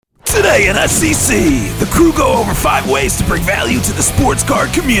Today at SCC, the crew go over 5 ways to bring value to the sports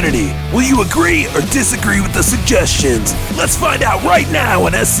card community. Will you agree or disagree with the suggestions? Let's find out right now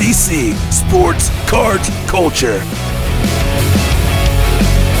on SCC, Sports Cards Culture.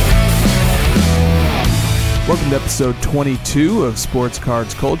 Welcome to episode 22 of Sports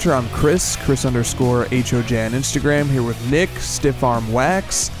Cards Culture. I'm Chris _HOJ on Instagram, here with Nick, Stiff Arm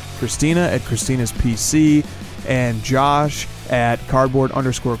Wax, Christina at Christina's PC, and Josh at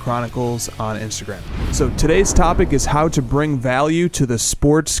Cardboard_Chronicles on Instagram. So today's topic is how to bring value to the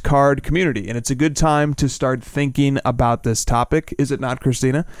sports card community, and it's a good time to start thinking about this topic, is it not,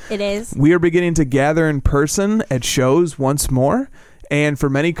 Christina? It is. We are beginning to gather in person at shows once more, and for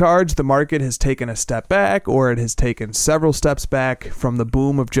many cards, the market has taken a step back, or it has taken several steps back from the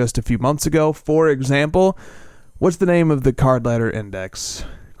boom of just a few months ago. For example, what's the name of the card ladder index,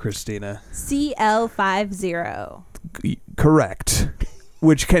 Christina? CL50. Correct.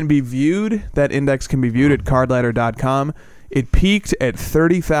 Which can be viewed, that index can be viewed at cardladder.com. It peaked at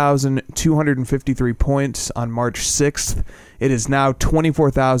 30,253 points on March 6th. It is now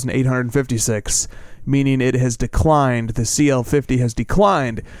 24,856, meaning it has declined. The CL50 has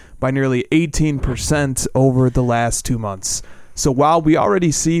declined by nearly 18% over the last 2 months. So while we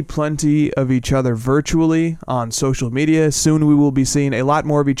already see plenty of each other virtually on social media, soon we will be seeing a lot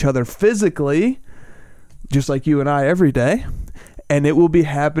more of each other physically, just like you and I every day. And it will be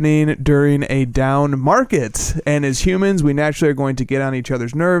happening during a down market. And as humans, we naturally are going to get on each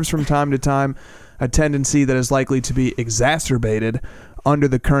other's nerves from time to time, a tendency that is likely to be exacerbated under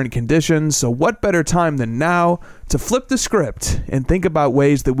the current conditions. So what better time than now to flip the script and think about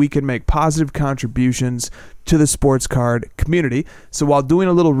ways that we can make positive contributions to the sports card community. So while doing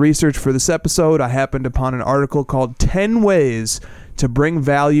a little research for this episode, I happened upon an article called 10 Ways to Bring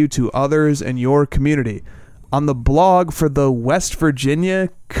Value to Others in Your Community on the blog for the West Virginia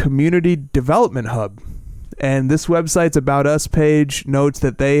Community Development Hub. And this website's About Us page notes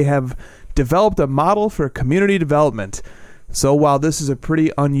that they have developed a model for community development. So while this is a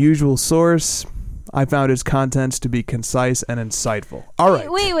pretty unusual source, I found its contents to be concise and insightful. All right.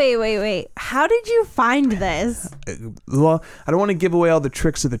 Wait. How did you find this? Well, I don't want to give away all the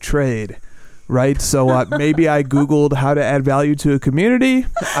tricks of the trade, right? So maybe I Googled how to add value to a community.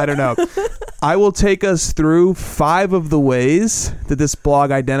 I don't know. I will take us through 5 of the ways that this blog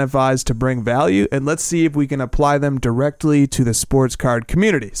identifies to bring value, and let's see if we can apply them directly to the sports card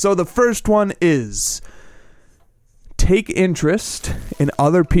community. So the first one is take interest in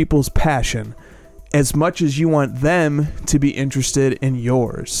other people's passion as much as you want them to be interested in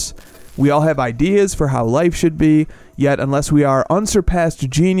yours. We all have ideas for how life should be, yet unless we are unsurpassed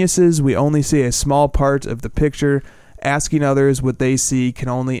geniuses, we only see a small part of the picture. Asking others what they see can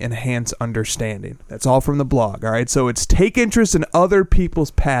only enhance understanding. That's all from the blog, all right? So it's take interest in other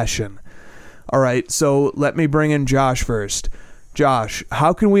people's passion. All right, so let me bring in Josh first. Josh,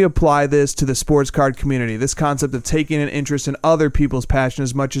 how can we apply this to the sports card community, this concept of taking an interest in other people's passion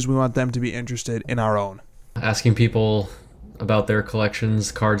as much as we want them to be interested in our own? Asking people about their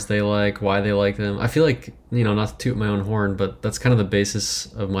collections, cards they like, why they like them. I feel like, not to toot my own horn, but that's kind of the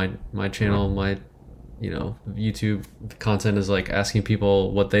basis of my channel, my YouTube content is like asking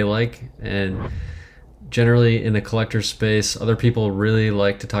people what they like. And generally in the collector space, other people really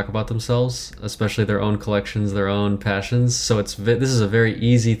like to talk about themselves, especially their own collections, their own passions. So this is a very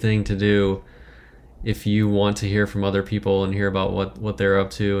easy thing to do if you want to hear from other people and hear about what they're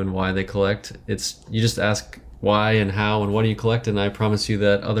up to and why they collect. You just ask why and how and what do you collect, and I promise you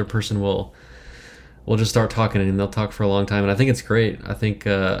that other person will just start talking, and they'll talk for a long time. And I think it's great. I think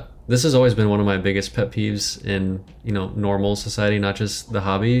this has always been one of my biggest pet peeves in normal society, not just the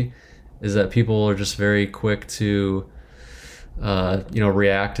hobby, is that people are just very quick to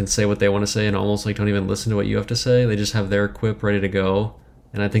react and say what they want to say and almost like don't even listen to what you have to say. They just have their quip ready to go.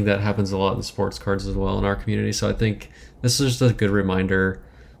 And I think that happens a lot in sports cards as well in our community. So I think this is just a good reminder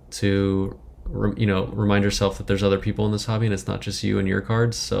to remind yourself that there's other people in this hobby and it's not just you and your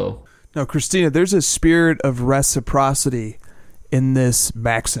cards. So now, Christina, there's a spirit of reciprocity in this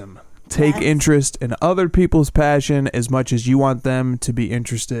maxim. Take interest in other people's passion as much as you want them to be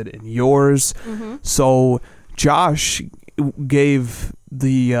interested in yours. Mm-hmm. So Josh gave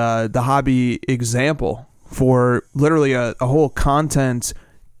the hobby example for literally a whole content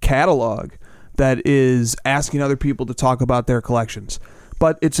catalog that is asking other people to talk about their collections.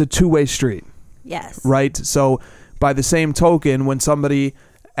 But it's a two-way street. Yes. Right? So by the same token, when somebody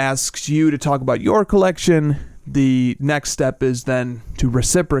asks you to talk about your collection, the next step is then to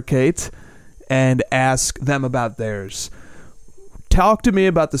reciprocate and ask them about theirs. Talk to me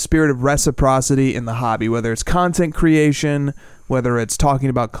about the spirit of reciprocity in the hobby, whether it's content creation, whether it's talking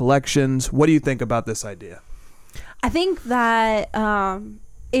about collections. What do you think about this idea? I think that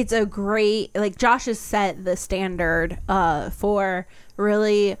it's a great, like Josh has set the standard for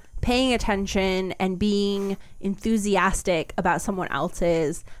really paying attention and being enthusiastic about someone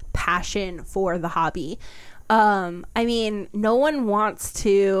else's passion for the hobby. I mean, no one wants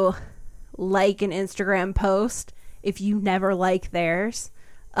to like an Instagram post if you never like theirs.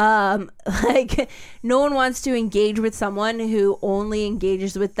 Like no one wants to engage with someone who only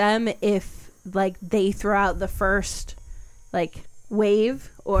engages with them if like they throw out the first like wave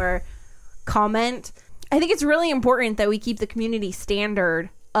or comment. I think it's really important that we keep the community standard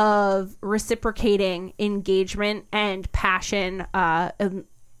of reciprocating engagement and passion, and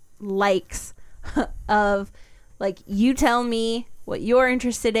likes of like, you tell me what you're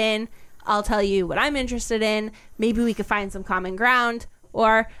interested in, I'll tell you what I'm interested in. Maybe we could find some common ground,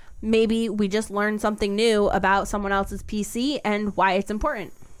 or maybe we just learn something new about someone else's PC and why it's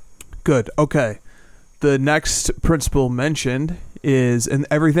important. Good. Okay. The next principle mentioned is, and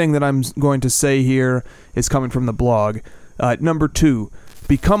everything that I'm going to say here is coming from the blog. Number 2,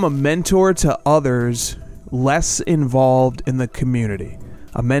 become a mentor to others less involved in the community.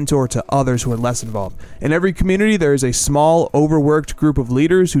 A mentor to others who are less involved. In every community, there is a small, overworked group of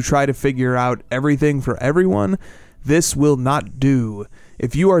leaders who try to figure out everything for everyone. This will not do.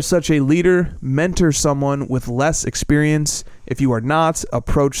 If you are such a leader, mentor someone with less experience. If you are not,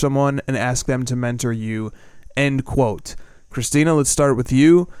 approach someone and ask them to mentor you. End quote. Christina, let's start with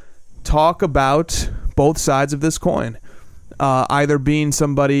you. Talk about both sides of this coin. Either being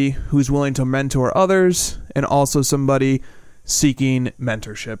somebody who's willing to mentor others and also somebody seeking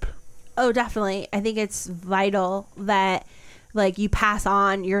mentorship. Oh, definitely. I think it's vital that like you pass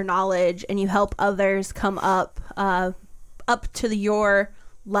on your knowledge and you help others come up to your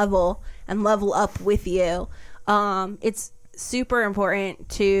level and level up with you. It's super important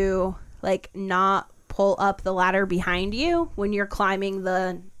to like not pull up the ladder behind you when you're climbing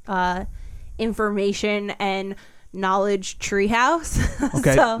the information and knowledge treehouse.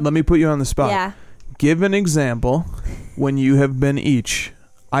 Okay, So, let me put you on the spot. yeah. Give an example when you have been each.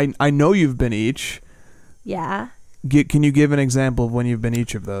 I know you've been each. Yeah. Can you give an example of when you've been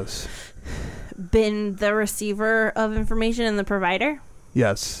each of those? Been the receiver of information and the provider?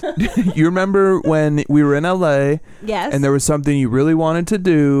 Yes. You remember when we were in LA Yes. and there was something you really wanted to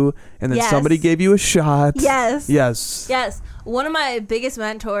do and then Yes. somebody gave you a shot? Yes. Yes. Yes. One of my biggest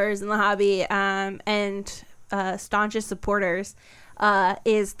mentors in the hobby and staunchest supporters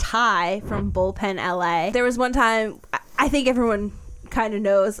is Ty from Bullpen LA. There was one time, I think everyone kind of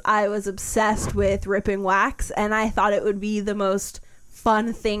knows, I was obsessed with ripping wax, and I thought it would be the most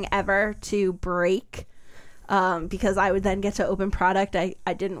fun thing ever to break, because I would then get to open product I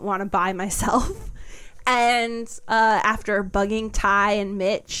didn't want to buy myself. And after bugging Ty and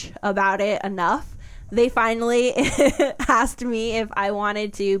Mitch about it enough, they finally asked me if I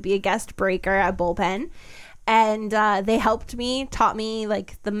wanted to be a guest breaker at Bullpen. And they helped me, taught me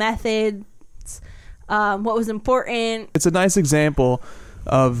like the methods, what was important. It's a nice example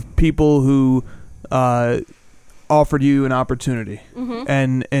of people who offered you an opportunity,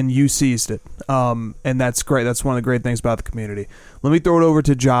 and you seized it. And that's great. That's one of the great things about the community. Let me throw it over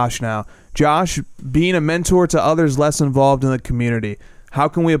to Josh now. Josh, being a mentor to others less involved in the community, how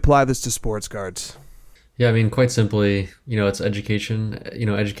can we apply this to sports cards? Yeah, I mean, quite simply, it's education,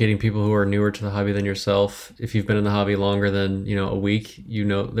 educating people who are newer to the hobby than yourself. If you've been in the hobby longer than, a week,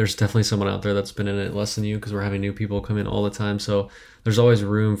 there's definitely someone out there that's been in it less than you, because we're having new people come in all the time. So there's always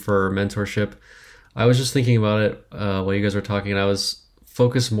room for mentorship. I was just thinking about it while you guys were talking, and I was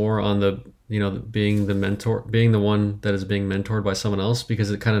focused more on being the mentor, being the one that is being mentored by someone else,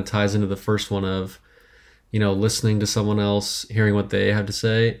 because it kind of ties into the first one of, listening to someone else, hearing what they have to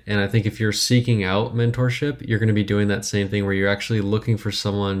say. And I think if you're seeking out mentorship, you're going to be doing that same thing where you're actually looking for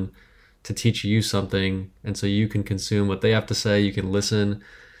someone to teach you something. And so you can consume what they have to say, you can listen.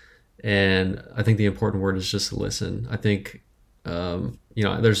 And I think the important word is just listen. I think,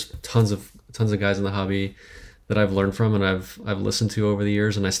 there's tons of guys in the hobby that I've learned from and I've listened to over the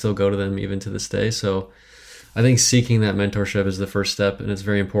years, and I still go to them even to this day. So I think seeking that mentorship is the first step, and it's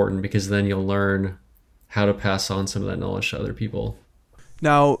very important, because then you'll learn how to pass on some of that knowledge to other people.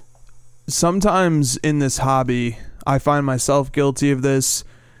 Now, sometimes in this hobby, I find myself guilty of this.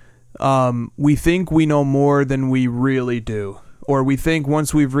 We think we know more than we really do. Or we think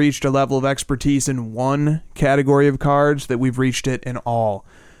once we've reached a level of expertise in one category of cards that we've reached it in all.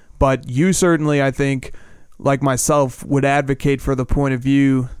 But you certainly, I think, like myself, would advocate for the point of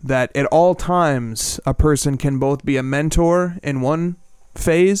view that at all times, a person can both be a mentor in one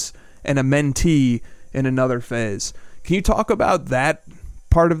phase and a mentee in another phase. Can you talk about that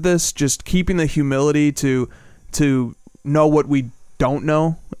part of this? Just keeping the humility to know what we don't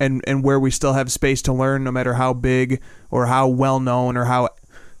know and where we still have space to learn, no matter how big or how well known or how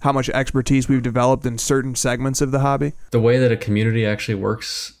much expertise we've developed in certain segments of the hobby. The way that a community actually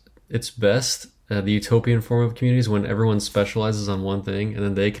works, it's best. The utopian form of communities when everyone specializes on one thing, and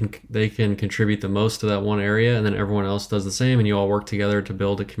then they can contribute the most to that one area, and then everyone else does the same, and you all work together to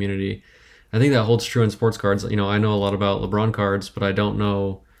build a community. I think that holds true in sports cards. You know, I know a lot about LeBron cards, but I don't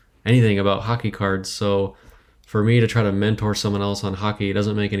know anything about hockey cards. So for me to try to mentor someone else on hockey, it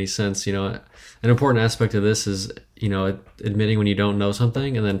doesn't make any sense. You know, an important aspect of this is, you know, admitting when you don't know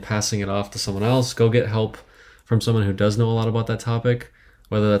something and then passing it off to someone else. Go get help from someone who does know a lot about that topic,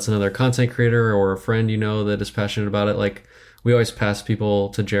 whether that's another content creator or a friend you know that is passionate about it. Like, we always pass people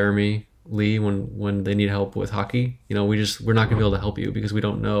to Jeremy Lee when they need help with hockey. You know, we're not going to be able to help you because we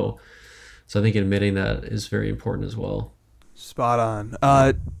don't know. So I think admitting that is very important as well. Spot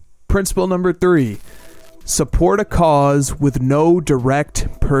on. Principle number 3. Support a cause with no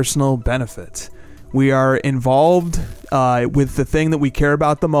direct personal benefit. We are involved with the thing that we care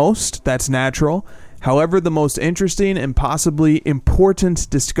about the most. That's natural. However, the most interesting and possibly important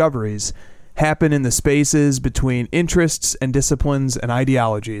discoveries happen in the spaces between interests and disciplines and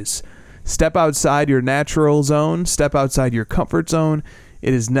ideologies. Step outside your natural zone. Step outside your comfort zone.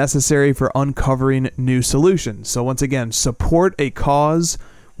 It is necessary for uncovering new solutions. So once again, support a cause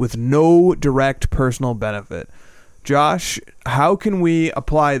with no direct personal benefit. Josh, how can we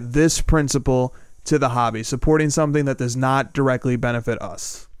apply this principle to the hobby, supporting something that does not directly benefit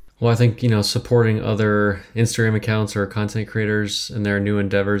us? Well, I think, you know, supporting other Instagram accounts or content creators in their new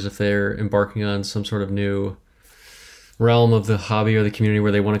endeavors, if they're embarking on some sort of new realm of the hobby or the community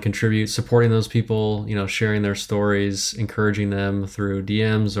where they want to contribute, supporting those people, you know, sharing their stories, encouraging them through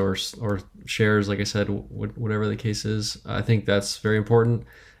DMs or shares, like I said, whatever the case is. I think that's very important.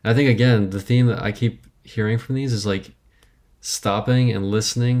 And I think, again, the theme that I keep hearing from these is like stopping and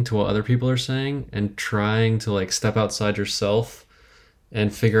listening to what other people are saying and trying to like step outside yourself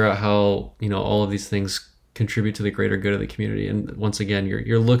and figure out how, you know, all of these things contribute to the greater good of the community. And once again,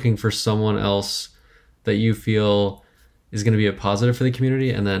 you're looking for someone else that you feel is going to be a positive for the community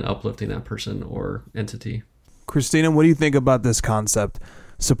and then uplifting that person or entity. Christina, what do you think about this concept?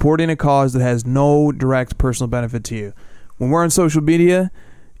 Supporting a cause that has no direct personal benefit to you. When we're on social media,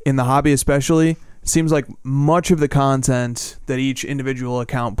 in the hobby especially, it seems like much of the content that each individual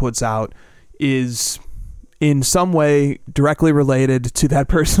account puts out is in some way directly related to that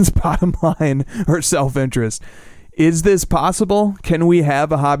person's bottom line or self-interest. Is this possible? Can we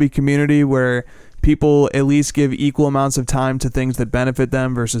have a hobby community where people at least give equal amounts of time to things that benefit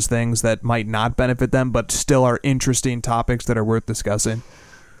them versus things that might not benefit them, but still are interesting topics that are worth discussing?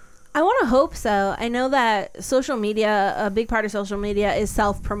 I want to hope so. I know that social media, a big part of social media is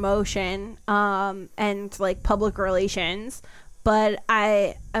self-promotion and like public relations. But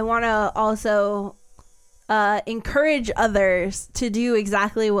I want to also encourage others to do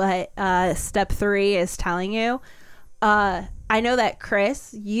exactly what step 3 is telling you. I know that,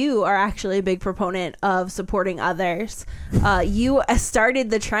 Chris, you are actually a big proponent of supporting others. You started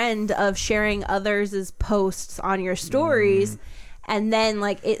the trend of sharing others' posts on your stories. And then,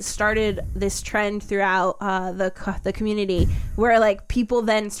 like, it started this trend throughout the community where, like, people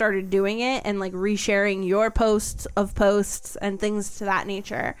then started doing it and, like, resharing your posts and things to that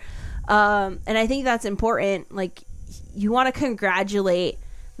nature. And I think that's important. Like, you want to congratulate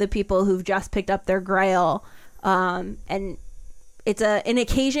the people who've just picked up their grail. And it's an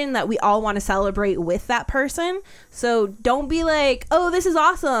occasion that we all want to celebrate with that person. So don't be like, oh, this is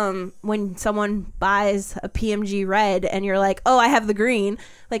awesome, when someone buys a PMG red and you're like, oh, I have the green.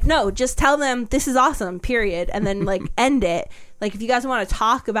 Like, no, just tell them this is awesome, period. And then like end it. Like, if you guys want to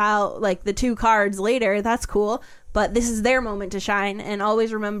talk about like the 2 cards later, that's cool. But this is their moment to shine. And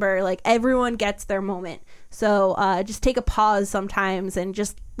always remember, like, everyone gets their moment. So just take a pause sometimes and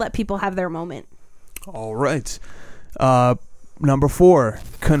just let people have their moment. All right. Number 4,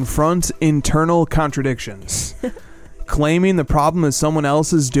 confront internal contradictions. Claiming the problem is someone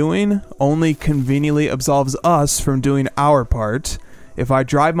else's doing only conveniently absolves us from doing our part. If I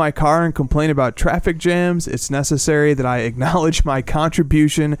drive my car and complain about traffic jams, it's necessary that I acknowledge my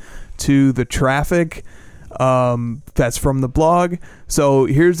contribution to the traffic. That's from the blog. So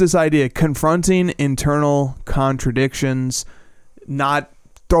here's this idea: confronting internal contradictions, not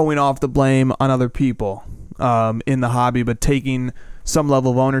throwing off the blame on other people in the hobby, but taking some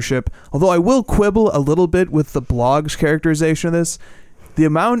level of ownership. Although I will quibble a little bit with the blog's characterization of this. The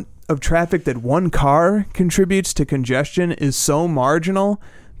amount of traffic that one car contributes to congestion is so marginal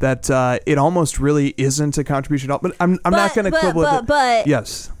that it almost really isn't a contribution at all. But I'm not going to quibble with it. But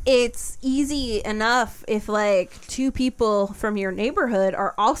yes, it's easy enough if like two people from your neighborhood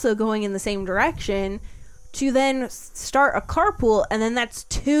are also going in the same direction to then start a carpool, and then that's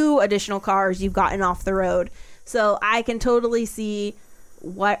 2 additional cars you've gotten off the road. So I can totally see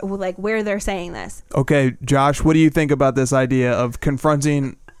where they're saying this. Okay, Josh, what do you think about this idea of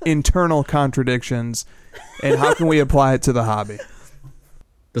confronting internal contradictions, and how can we apply it to the hobby?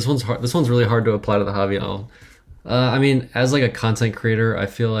 This one's hard. This one's really hard to apply to the hobby at all. I mean, as like a content creator, I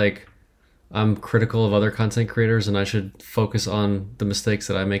feel like I'm critical of other content creators, and I should focus on the mistakes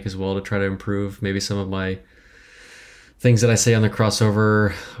that I make as well to try to improve. Maybe some of my things that I say on the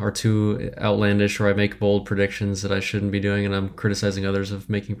crossover are too outlandish, or I make bold predictions that I shouldn't be doing, and I'm criticizing others of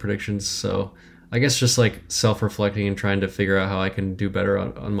making predictions. So I guess just like self-reflecting and trying to figure out how I can do better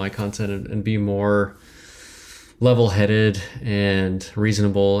on my content and be more level-headed and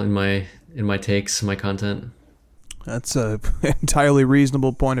reasonable in my takes, my content. That's a entirely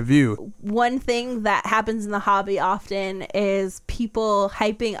reasonable point of view. One thing that happens in the hobby often is people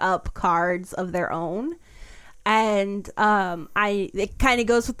hyping up cards of their own. And it kind of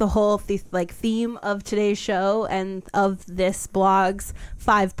goes with the whole theme of today's show and of this blog's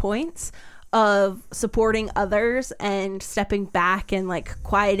 5 points of supporting others and stepping back and like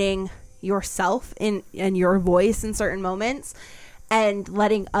quieting yourself and your voice in certain moments and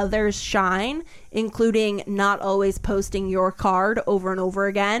letting others shine, including not always posting your card over and over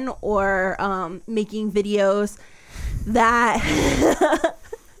again, or making videos that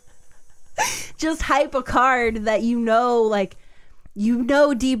just hype a card that you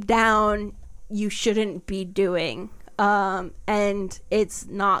know deep down you shouldn't be doing. And it's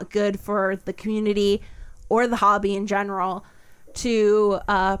not good for the community or the hobby in general to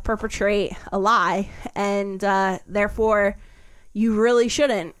perpetrate a lie, and therefore you really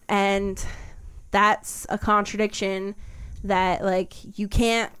shouldn't. And that's a contradiction that like you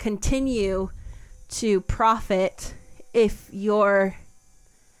can't continue to profit if you're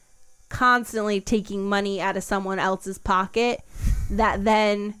constantly taking money out of someone else's pocket that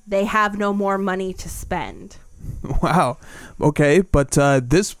then they have no more money to spend. Wow. Okay, but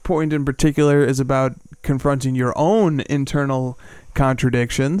this point in particular is about confronting your own internal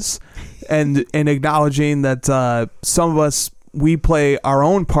contradictions and acknowledging that some of us, we play our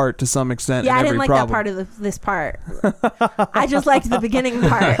own part to some extent. Yeah, in I didn't every like problem. that part of this part. I just liked the beginning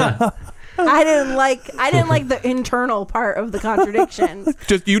part. I didn't like the internal part of the contradiction.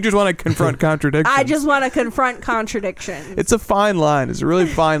 You just want to confront contradictions. I just want to confront contradictions. It's a fine line. It's a really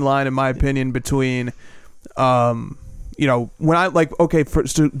fine line, in my opinion, between, when I like, okay,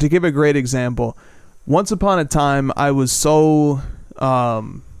 to give a great example, once upon a time, I was so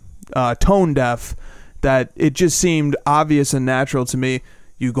tone deaf that it just seemed obvious and natural to me.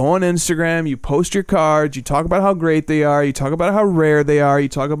 You go on Instagram, you post your cards, you talk about how great they are, you talk about how rare they are, you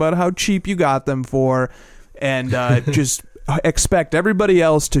talk about how cheap you got them for, and just expect everybody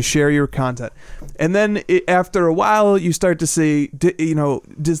else to share your content. And then after a while, you start to see,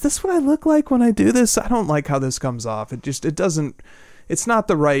 does this what I look like when I do this? I don't like how this comes off. It's not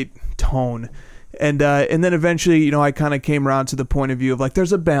the right tone. And then eventually, I kind of came around to the point of view of like,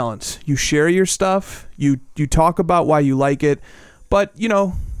 there's a balance. You share your stuff, you talk about why you like it, but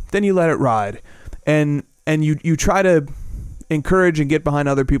then you let it ride, and you try to encourage and get behind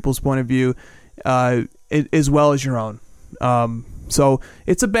other people's point of view, as well as your own. So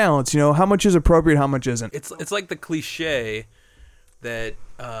it's a balance. How much is appropriate, how much isn't. It's like the cliche that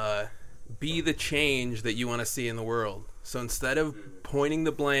be the change that you want to see in the world. So instead of pointing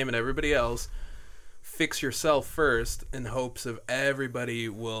the blame at everybody else, fix yourself first in hopes of everybody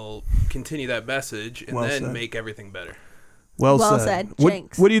will continue that message, and then said. Make everything better. Well said.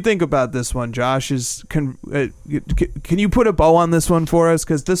 What do you think about this one, Josh? Can you put a bow on this one for us?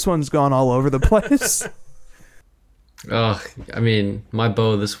 Because this one's gone all over the place. Oh, I mean, my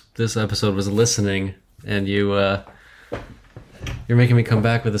bow this episode was listening, and you're making me come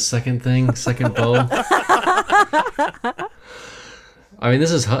back with a second bow. I mean,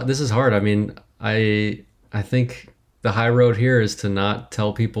 this is hard. I mean, I think the high road here is to not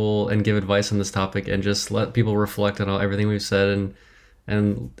tell people and give advice on this topic, and just let people reflect on everything we've said,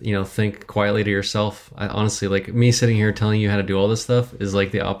 and think quietly to yourself. I honestly, like, me sitting here telling you how to do all this stuff is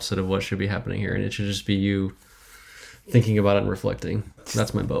like the opposite of what should be happening here, and it should just be you thinking about it and reflecting.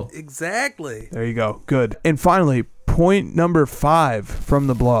 That's my bow. Exactly. There you go. Good. And finally, point number 5 from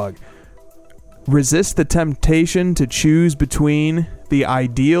the blog. Resist the temptation to choose between the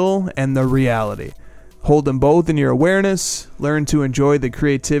ideal and the reality. Hold them both in your awareness. Learn to enjoy the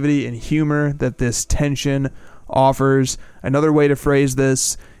creativity and humor that this tension offers. Another way to phrase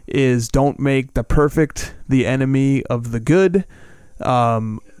this is don't make the perfect the enemy of the good.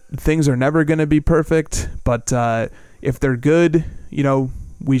 Things are never going to be perfect, but if they're good,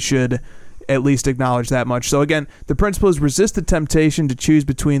 we should at least acknowledge that much. So again, the principle is resist the temptation to choose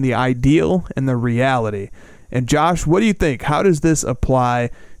between the ideal and the reality. And Josh, what do you think? How does this apply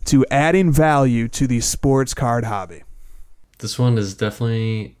to adding value to the sports card hobby? This one is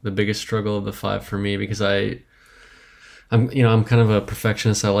definitely the biggest struggle of the 5 for me, because I'm kind of a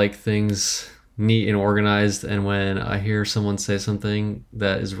perfectionist. I like things neat and organized, and when I hear someone say something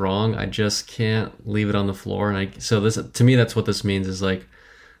that is wrong, I just can't leave it on the floor. And so this, to me, that's what this means, is like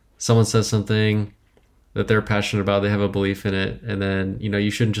someone says something that they're passionate about, they have a belief in it, and then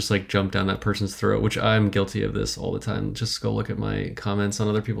you shouldn't just like jump down that person's throat, which I'm guilty of this all the time. Just go look at my comments on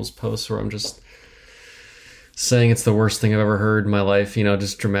other people's posts where I'm just saying it's the worst thing I've ever heard in my life,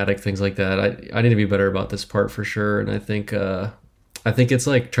 just dramatic things like that. I need to be better about this part for sure. And I think it's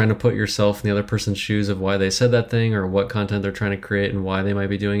like trying to put yourself in the other person's shoes of why they said that thing or what content they're trying to create and why they might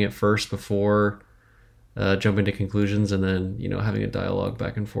be doing it first before jumping to conclusions, and then having a dialogue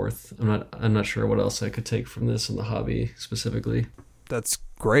back and forth. I'm not sure what else I could take from this in the hobby specifically. That's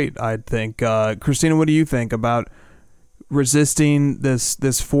great. I think Christina, what do you think about resisting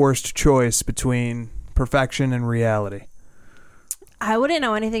this forced choice between perfection and reality? I wouldn't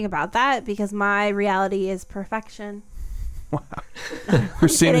know anything about that because my reality is perfection. Wow.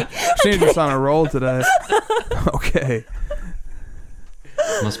 Christina's just on a roll today. Okay.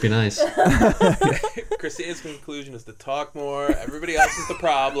 Must be nice. Christina's conclusion is to talk more. Everybody else is the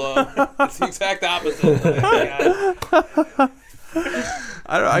problem. It's the exact opposite.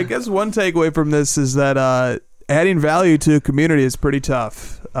 I guess one takeaway from this is that adding value to a community is pretty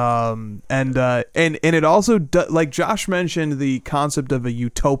tough. And it also like Josh mentioned the concept of a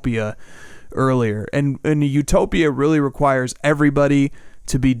utopia earlier, and a utopia really requires everybody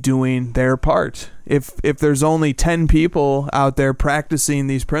to be doing their part. If there's only 10 people out there practicing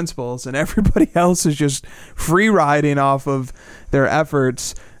these principles and everybody else is just free riding off of their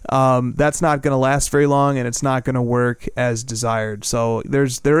efforts, that's not going to last very long, and it's not going to work as desired. So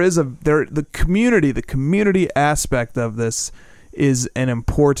the community aspect of this is an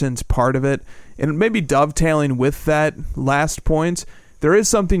important part of it. And maybe dovetailing with that last point, there is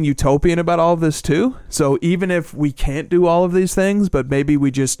something utopian about all of this too. So even if we can't do all of these things, but maybe we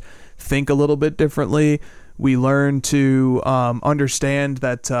just think a little bit differently, we learn to understand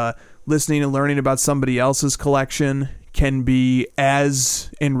that listening and learning about somebody else's collection can be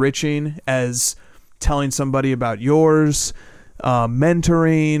as enriching as telling somebody about yours,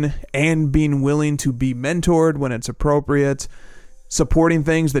 mentoring, and being willing to be mentored when it's appropriate, supporting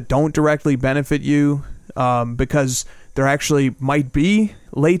things that don't directly benefit you, because there actually might be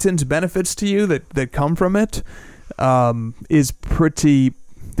latent benefits to you that come from it, is pretty.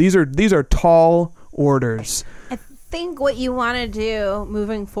 These are tall orders. I think what you want to do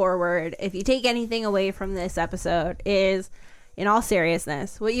moving forward, if you take anything away from this episode, is, in all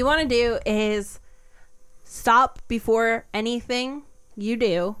seriousness, what you want to do is stop before anything you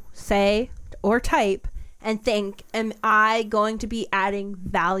do, say, or type, and think, am I going to be adding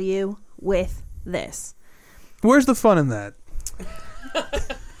value with this? Where's the fun in that?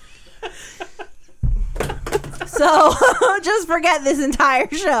 So just forget this entire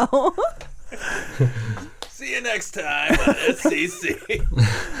show. See you next time on SCC.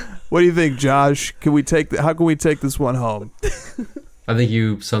 What do you think, Josh? How can we take this one home? I think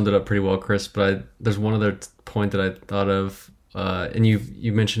you summed it up pretty well, Chris, but there's one other point that I thought of, and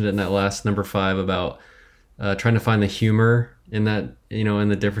you mentioned it in that last number 5 about trying to find the humor in that, in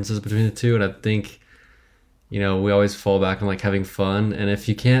the differences between the two. And I think, we always fall back on like having fun. And if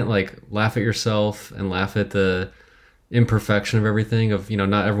you can't like laugh at yourself and laugh at the imperfection of everything, of,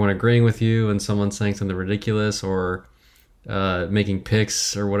 not everyone agreeing with you and someone saying something ridiculous or making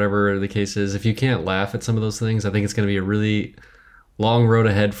picks or whatever the case is, if you can't laugh at some of those things, I think it's going to be a really long road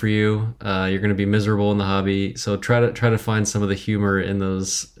ahead for you. You're going to be miserable in the hobby. So try to find some of the humor in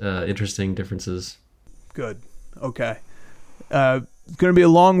those interesting differences. Good. Okay. It's going to be a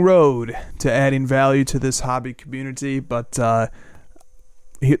long road to adding value to this hobby community, but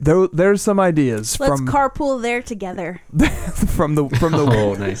there's some ideas. Let's carpool there together. from the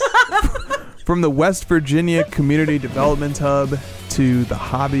Oh, nice. From the West Virginia Community Development Hub to the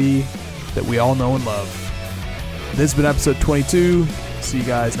hobby that we all know and love. This has been episode 22. See you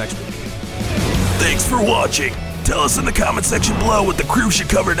guys next week. Thanks for watching. Tell us in the comment section below what the crew should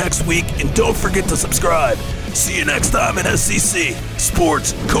cover next week, and don't forget to subscribe. See you next time at SCC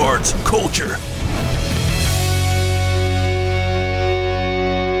Sports, Cards, Culture.